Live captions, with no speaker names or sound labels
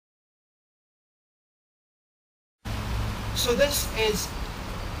So this is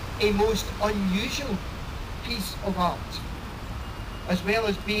a most unusual piece of art, as well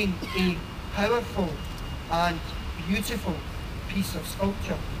as being a powerful and beautiful piece of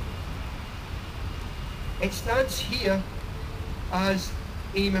sculpture. It stands here as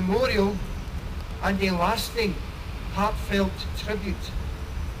a memorial and a lasting, heartfelt tribute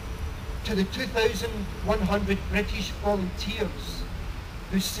to the 2,100 British volunteers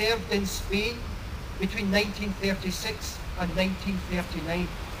who served in Spain between 1936 and 1939.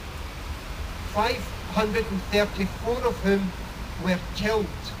 534 of whom were killed,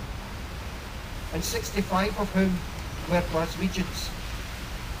 and 65 of whom were Glaswegians.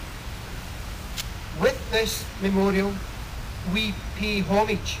 With this memorial, we pay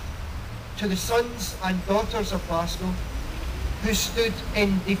homage to the sons and daughters of Glasgow who stood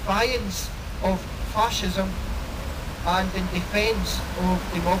in defiance of fascism and in defence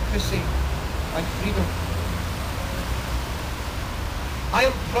of democracy and freedom. I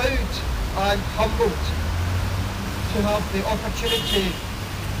am proud and humbled to have the opportunity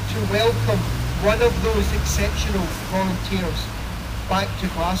to welcome one of those exceptional volunteers back to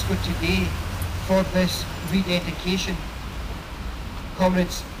Glasgow today for this rededication.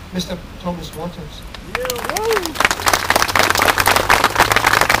 Comrades, Mr. Thomas Waters.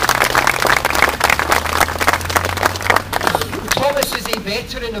 Thomas is a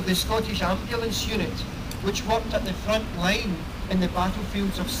veteran of the Scottish Ambulance Unit, which worked at the front line in the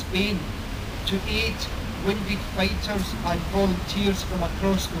battlefields of Spain to aid wounded fighters and volunteers from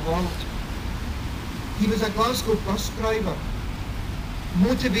across the world. He was a Glasgow bus driver,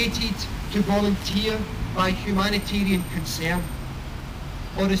 motivated to volunteer by humanitarian concern.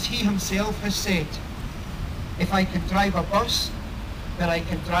 Or as he himself has said, if I can drive a bus, then I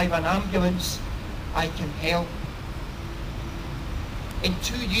can drive an ambulance, I can help. In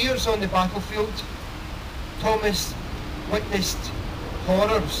 2 years on the battlefield, Thomas witnessed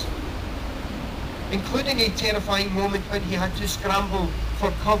horrors, including a terrifying moment when he had to scramble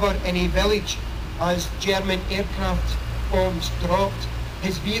for cover in a village as German aircraft bombs dropped.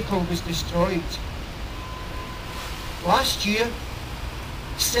 His vehicle was destroyed. Last year,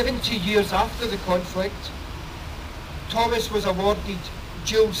 70 years after the conflict, Thomas was awarded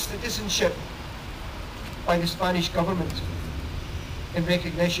dual citizenship by the Spanish government in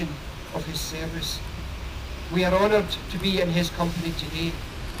recognition of his service. We are honoured to be in his company today.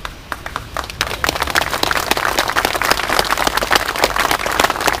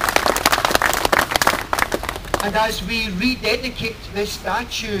 And as we rededicate this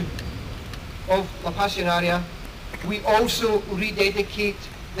statue of La Pasionaria, we also rededicate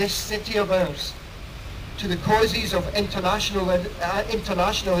this city of ours to the causes of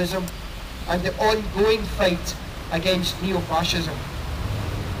internationalism and the ongoing fight against neo-fascism.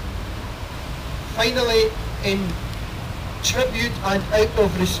 Finally, in tribute and out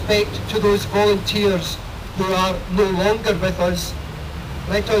of respect to those volunteers who are no longer with us,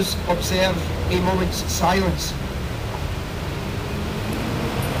 let us observe a moment's silence.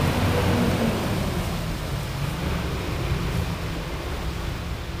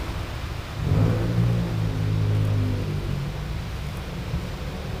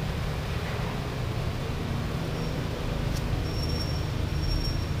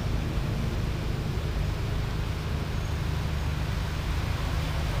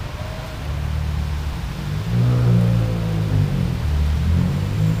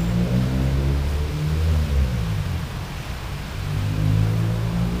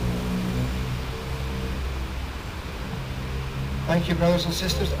 Thank you, brothers and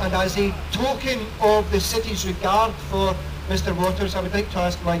sisters. And as a token of the city's regard for Mr. Waters, I would like to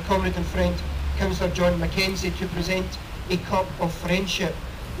ask my comrade and friend, Councillor John Mackenzie, to present a cup of friendship,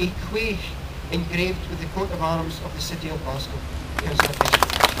 a quaich engraved with the coat of arms of the city of Glasgow. Councillor Mackenzie.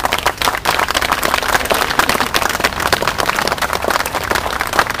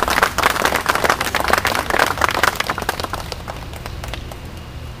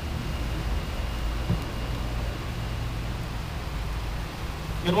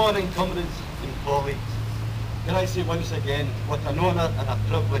 Good morning, comrades and colleagues. Can I say once again what an honour and a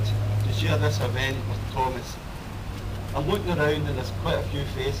privilege to share this event with Thomas. I'm looking around and there's quite a few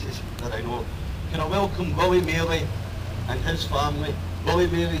faces that I know. Can I welcome Willie Maley and his family? Willie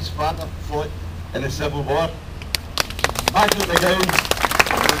Maley's father fought in the Civil War. Back at the ground,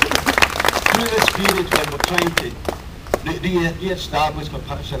 through this period when we're trying to re-establish the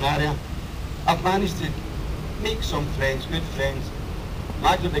Pasionaria, I've managed to make some friends, good friends.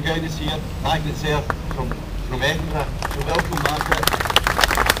 Margaret the Guide is here, Margaret's here from Edinburgh, so welcome Margaret.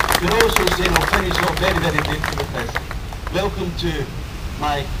 You're also saying, I'll finish off very, very briefly with this. Welcome to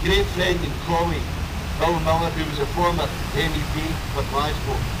my great friend and colleague, Bill Miller, who was a former MEP for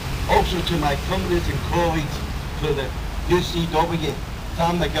Glasgow. Also to my comrades and colleagues to the UCW,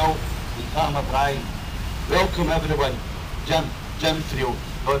 Tam McGill and Tam O'Brien. Welcome everyone. Jim Trio,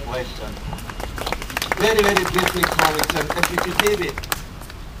 God bless Jim. Very, very briefly, colleagues, and if you could maybe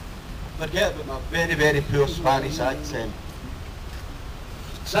forget about my very, very poor Spanish accent.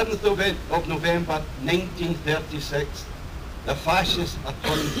 7th of November 1936, the fascists are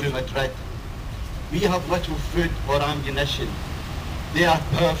coming to Madrid. We have little food or ammunition. They are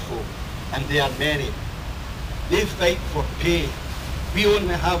powerful and they are many. They fight for pay. We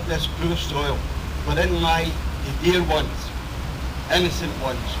only have this poor soil, wherein lie the dear ones, innocent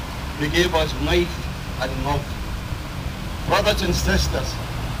ones, who gave us life and love. Brothers and sisters,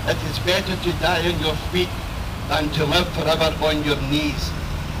 it is better to die on your feet than to live forever on your knees.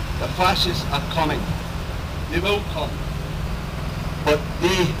 The fascists are coming. They will come, but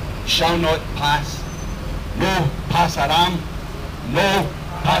they shall not pass. No pasarán. No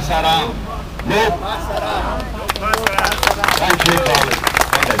pasarán. No pasarán. Thank you, colleagues.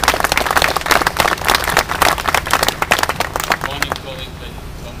 Thank you. Morning, colleagues and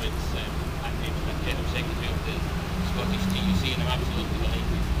comrades. I'm the General Secretary of the Scottish TUC, and I'm absolutely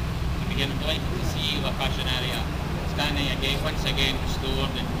delighted to begin. I'm delighted to see La Pasionaria standing again, once again restored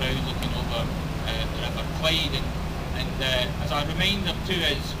and proud, looking over the River Clyde, and as a reminder to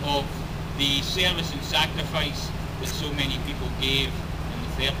us of the service and sacrifice that so many people gave in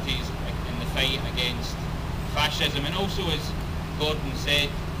the 30s in the fight against fascism, and also, as Gordon said,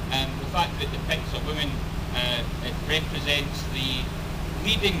 the fact that depicts a woman, it represents the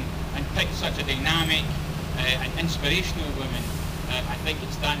leading and picks such a dynamic and inspirational woman. I think it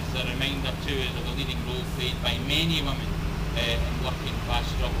stands as a reminder to us of the leading role played by many women in working class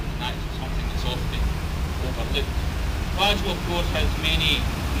struggle, and that's something that's often overlooked. Glasgow, of course, has many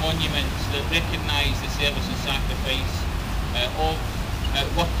monuments that recognise the service and sacrifice of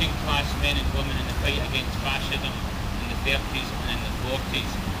working class men and women in the fight against fascism in the 30s and in the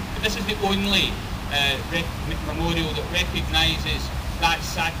 40s. But this is the only memorial that recognises that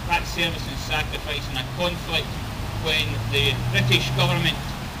service and sacrifice in a conflict when the British government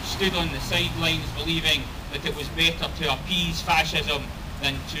stood on the sidelines believing that it was better to appease fascism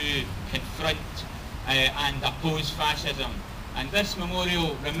than to confront and oppose fascism. And this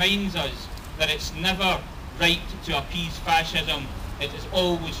memorial reminds us that it's never right to appease fascism, it is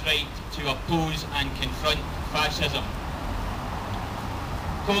always right to oppose and confront fascism.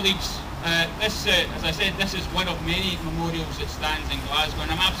 Colleagues, this, as I said, this is one of many memorials that stands in Glasgow,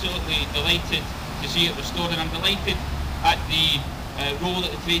 and I'm absolutely delighted to see it restored, and I'm delighted at the role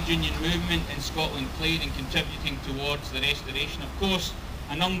that the trade union movement in Scotland played in contributing towards the restoration. Of course,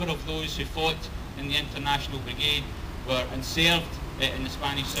 a number of those who fought in the International Brigade and served in the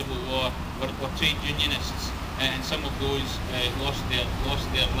Spanish Civil War were trade unionists, and some of those lost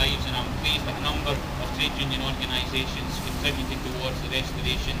their lives, and I'm pleased that a number of trade union organisations contributed towards the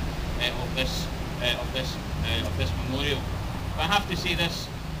restoration of this memorial. But I have to say this,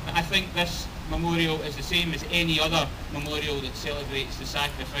 that I think this memorial is the same as any other memorial that celebrates the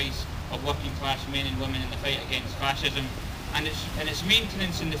sacrifice of working class men and women in the fight against fascism, and its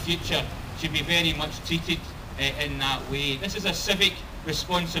maintenance in the future should be very much treated in that way. This is a civic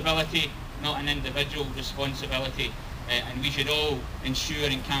responsibility, not an individual responsibility, and we should all ensure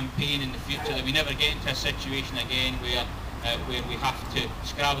and campaign in the future that we never get into a situation again where we have to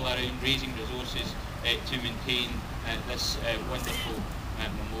scrabble around raising resources to maintain this wonderful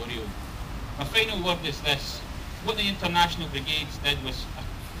memorial. My final word is this: what the International Brigades did was a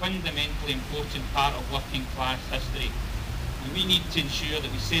fundamentally important part of working class history, and we need to ensure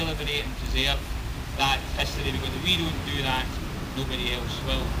that we celebrate and preserve that history, because if we don't do that, nobody else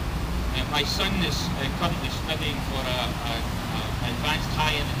will. My son is currently studying for an advanced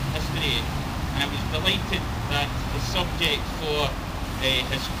higher in history, and I was delighted that the subject for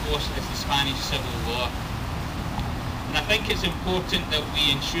his course is the Spanish Civil War. And I think it's important that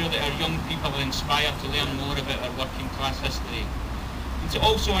we ensure that our young people are inspired to learn more about our working class history, and to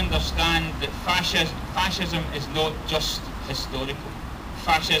also understand that fascism is not just historical.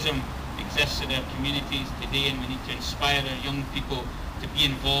 Fascism exists in our communities today, and we need to inspire our young people to be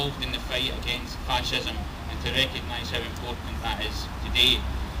involved in the fight against fascism and to recognise how important that is today.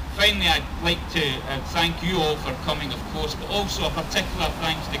 Finally, I'd like to thank you all for coming, of course, but also a particular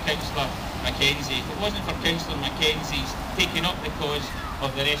thanks to Councillor Mackenzie. If it wasn't for Councillor Mackenzie's taking up the cause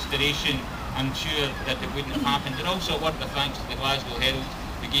of the restoration, I'm sure that it wouldn't have happened. And also a word of thanks to the Glasgow Herald,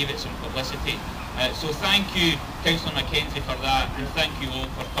 who gave it some publicity. So thank you, Councillor Mackenzie, for that, and thank you all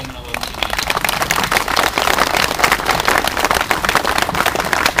for coming along today.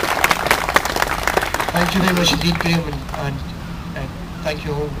 Thank you very much indeed, Graham, and thank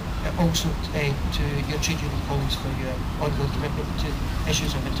you all, also to your trade union colleagues for your ongoing commitment to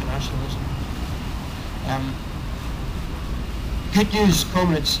issues of internationalism. Good news,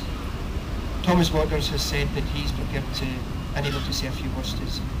 comrades. Thomas Waters has said that he's prepared to and able to say a few words to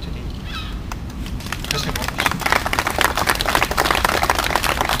us today. Mr. Waters.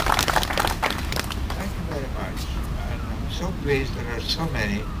 Thank you very much. And I'm so pleased there are so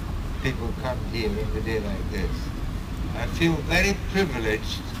many people come here on a day like this. I feel very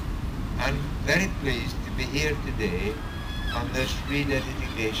privileged and very pleased to be here today on this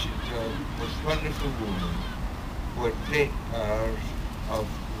rededication to a most wonderful woman who had great powers of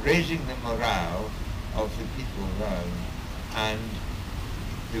raising the morale of the people around, and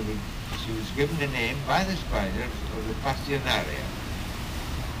she was given the name by the Spiders of the Pasionaria.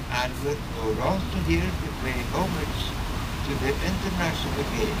 And we're also here to pay homage to the International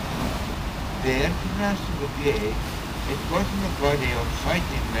Brigade. The International Brigade, it wasn't a body of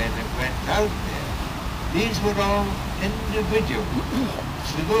fighting men that went out there. These were all individuals,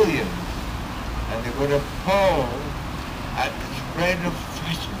 civilians, and they were appalled at the spread of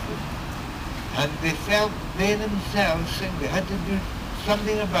fascism. And they felt they themselves think they had to do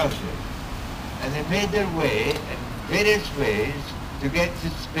something about it. And they made their way in various ways to get to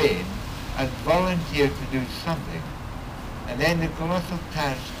Spain and volunteer to do something. And then the colossal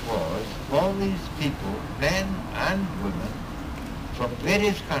task was all these people, men and women, from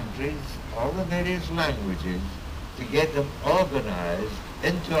various countries, all the various languages, to get them organized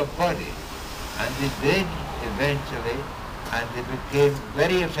into a body. And they did eventually, and they became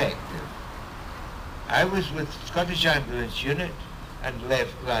very effective. I was with Scottish Ambulance Unit and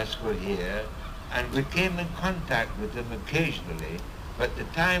left Glasgow here, and we came in contact with them occasionally, but the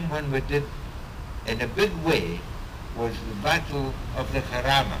time when we did in a big way was the Battle of the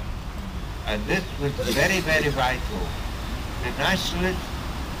Jarama. And this was very, very vital. The nationalists,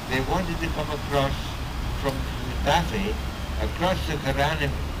 they wanted to come across from Daffy, across the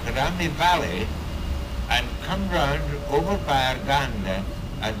Karami Valley, and come round over by Arganda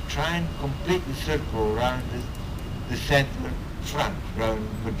and try and complete the circle around the central front, round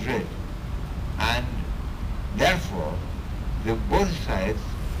Madrid. And therefore, both sides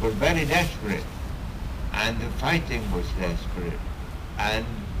were very desperate, and the fighting was desperate. And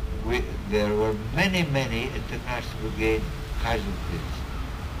there were many, many International Brigade casualties.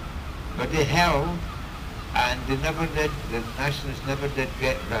 But they held, and the nationalists never did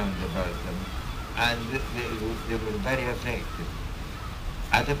get round about them, and they were very effective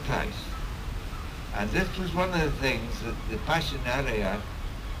at a price. And this was one of the things that the Pasionaria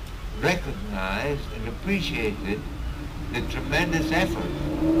recognized and appreciated, the tremendous effort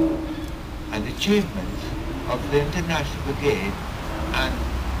and achievements of the International Brigade and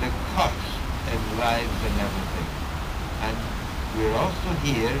the cost in lives and everything. And we're also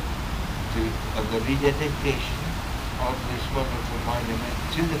here on the rededication of this wonderful monument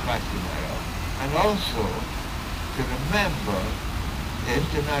to the Pasionaria, and also to remember the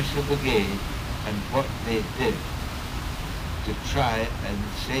International Brigade and what they did to try and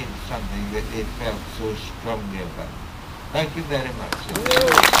save something that they felt so strongly about. Thank you very much.